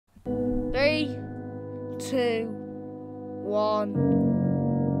2, 1.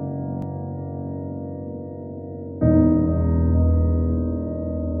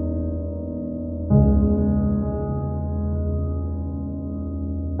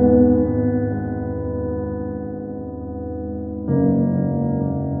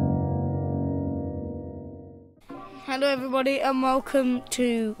 Hello everybody and welcome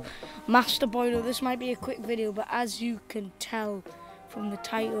to Master Boiler. This might be a quick video, but as you can tell from the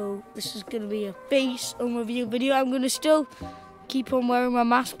title, this is going to be a face overview video. I'm going to still keep on wearing my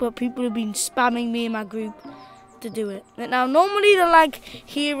mask, but people have been spamming me in my group to do it. Now normally they're like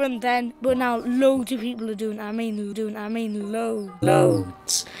here and then, but now loads of people are doing it. I mean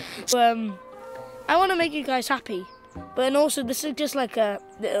loads. So I want to make you guys happy, but and also this is just like a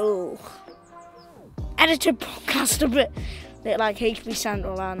little edited podcast, a bit like HP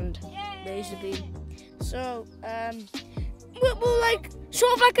Central and Laser Beam. So we'll like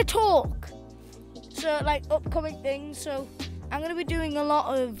sort of like a talk, so like upcoming things. So I'm gonna be doing a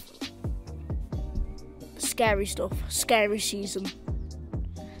lot of scary stuff, scary season.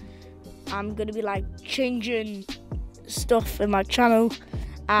 I'm gonna be like changing stuff in my channel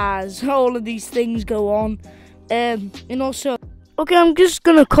as all of these things go on, and also I'm just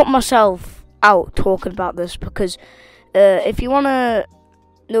gonna cut myself out talking about this because if you want to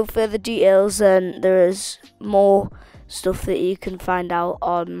know further details, then there is more stuff that you can find out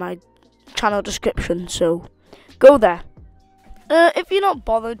on my channel description, so go there. If you're not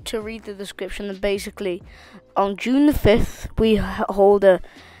bothered to read the description, then basically on June the 5th we hold a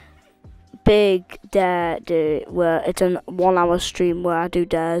big dare day where it's a 1 hour stream where I do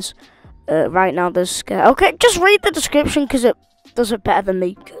dares. Right now there's scare. Okay, just read the description because it does it better than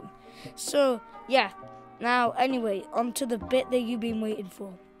me could. So, yeah, now, anyway, on to the bit that you've been waiting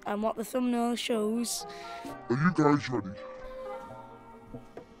for, and what the thumbnail shows. Are you guys ready?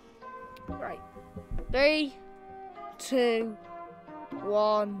 Right. 3, 2,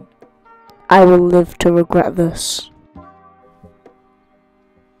 1. I will live to regret this.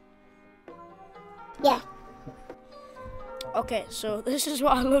 Yeah. Okay, so this is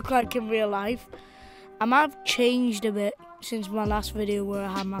what I look like in real life. I might have changed a bit since my last video where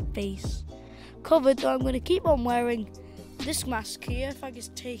I had my face covered, so I'm going to keep on wearing this mask here. If I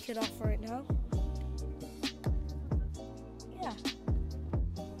just take it off right now. Yeah.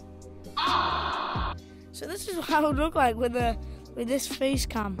 So this is what I would look like with this face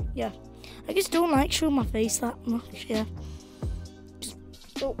cam. Yeah. I just don't like showing my face that much. Yeah.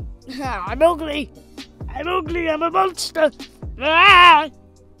 I'm ugly. I'm ugly. I'm a monster. Ah!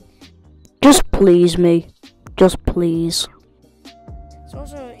 Just please me. Just please. So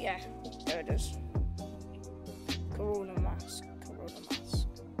also, yeah, there it is. Corona mask.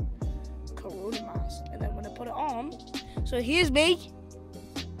 And then when I put it on, so here's me.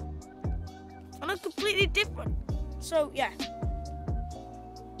 I look completely different. So, yeah.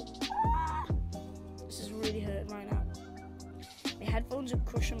 This is really hurting right now. My headphones are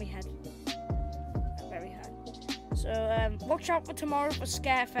crushing my head. Very hard. So, watch out for tomorrow for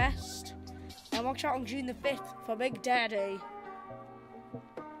Scarefest. And watch out on June the 5th for Big Dare Day.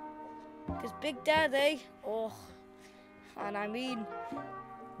 Because Big Dare Day, and I mean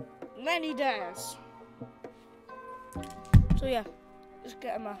many dares. So yeah, just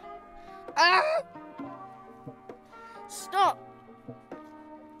get him Stop!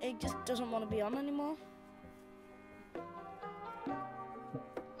 It just doesn't want to be on anymore.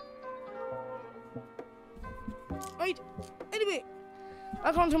 Right, anyway.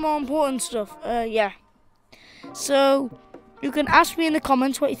 Back on to more important stuff. Yeah. So you can ask me in the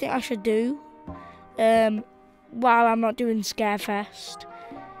comments what you think I should do while I'm not doing Scarefest.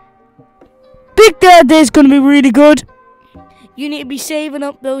 Big Dare Day is going to be really good. You need to be saving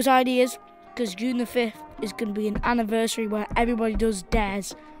up those ideas because June the 5th is going to be an anniversary where everybody does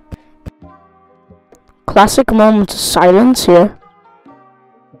dares. Classic moment of silence here.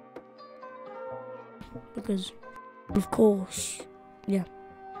 Because, of course. Yeah,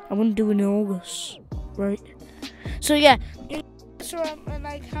 I wouldn't do it in August, right? So yeah, so I'm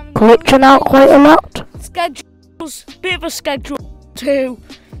like having glitching out quite a lot. Schedules, bit of a schedule too.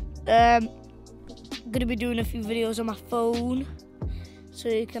 Gonna be doing a few videos on my phone, so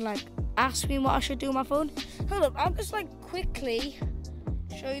you can like ask me what I should do on my phone. Hold up, I'll just like quickly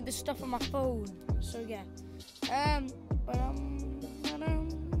show you the stuff on my phone. So yeah,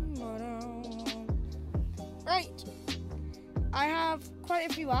 right. I have quite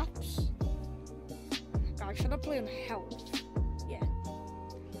a few apps. Guys, should I play on health? Yeah.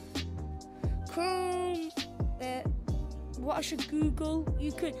 Chrome. What I should Google?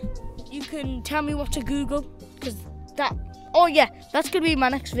 You can tell me what to Google, because that. Oh yeah, that's gonna be my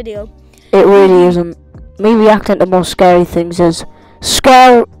next video. It really isn't. me reacting to more scary things is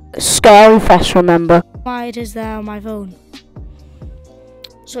Scary Fest, remember? Why it is there on my phone.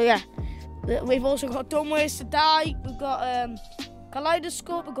 So yeah, we've also got Dumb Ways to Die, we've got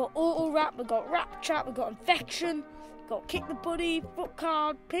Kaleidoscope, we've got Auto Rap, we've got Rap Chat, we've got Infection, we've got Kick the Buddy, Foot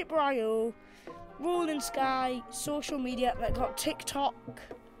Card, Paper.io, Rolling Sky, social media, we've got TikTok.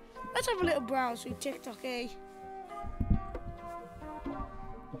 Let's have a little browse through TikTok, eh?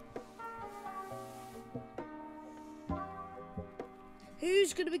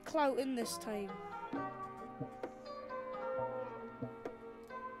 Who's going to be clouting this time?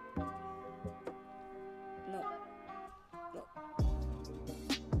 No.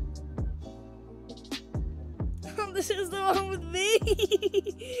 This is the one with me.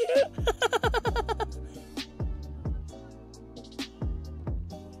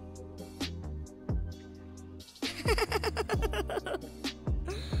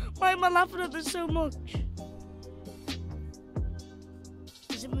 Why am I laughing at this so much?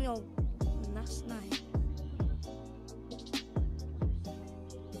 Is it me all last night?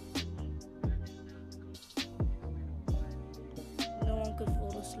 No one could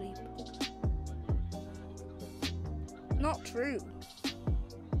fall asleep. Not true.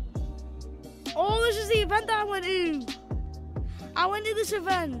 Oh, this is the event that I went to. I went to this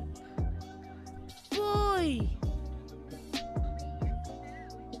event. Boy.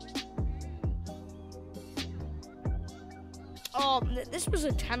 Oh, this was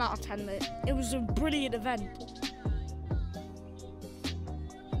a 10 out of 10, mate. It was a brilliant event.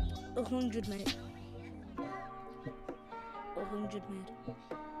 100, mate. 100, mate.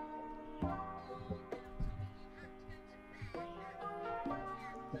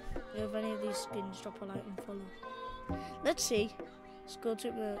 If any of these skins, drop a like and follow. Let's see. Let's go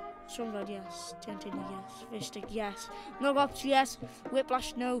to the Sunguard, yes. Tintin, yes. Fish Stick, yes. No Gops, yes.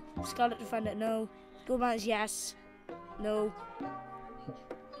 Whiplash, no. Scarlet Defender, no. Goldmines, yes. No.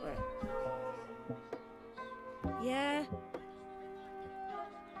 Right. Yeah.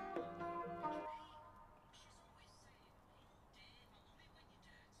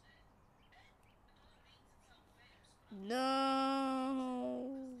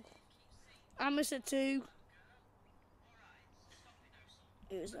 No. I missed it too.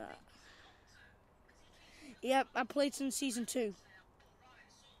 Who was that? Yep, I played since season 2.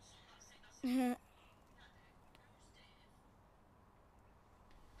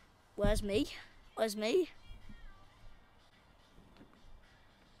 Where's me? Where's me?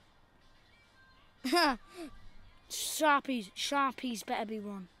 Sharpies better be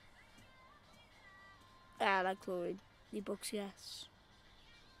one. I like chlorine. The books, yes.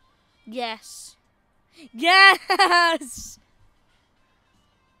 Yes. Yes!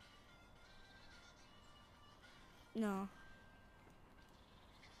 No.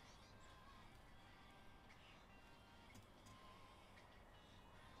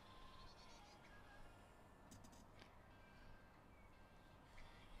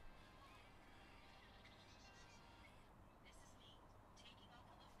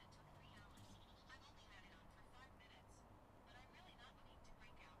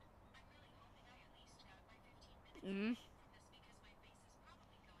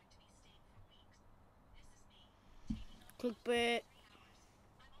 Clickbait.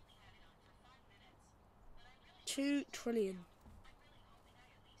 2 trillion.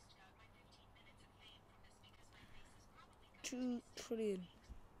 $2 trillion.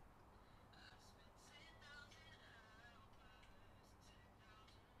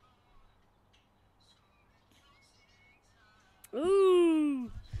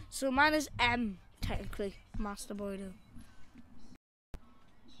 Ooh. So mine is M, technically. Master Boy though.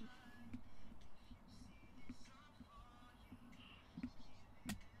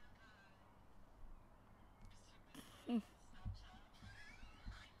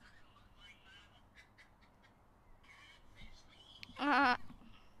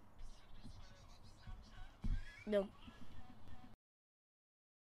 No.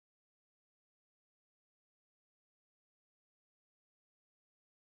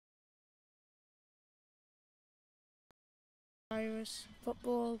 Virus,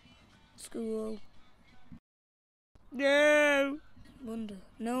 football, school. No. Wonder.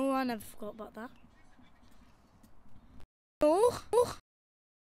 No, I never forgot about that. Oh.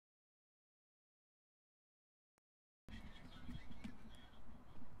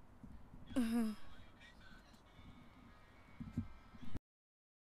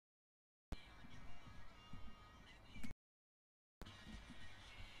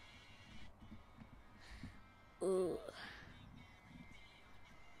 Ooh.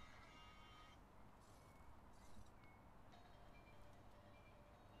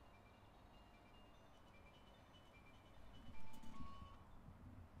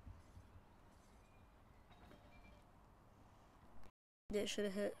 Yeah, it should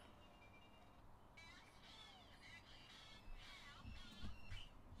have hit.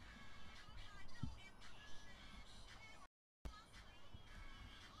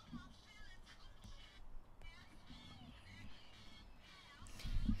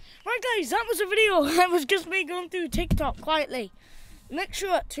 Right guys, that was a video. That was just me going through TikTok quietly. Make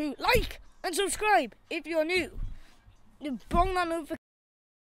sure to like and subscribe if you're new. Bong that notification.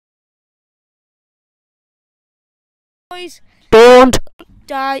 Boys, Don't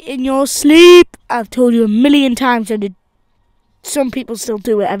die in your sleep. I've told you a million times, and some people still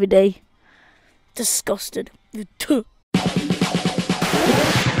do it every day. Disgusted.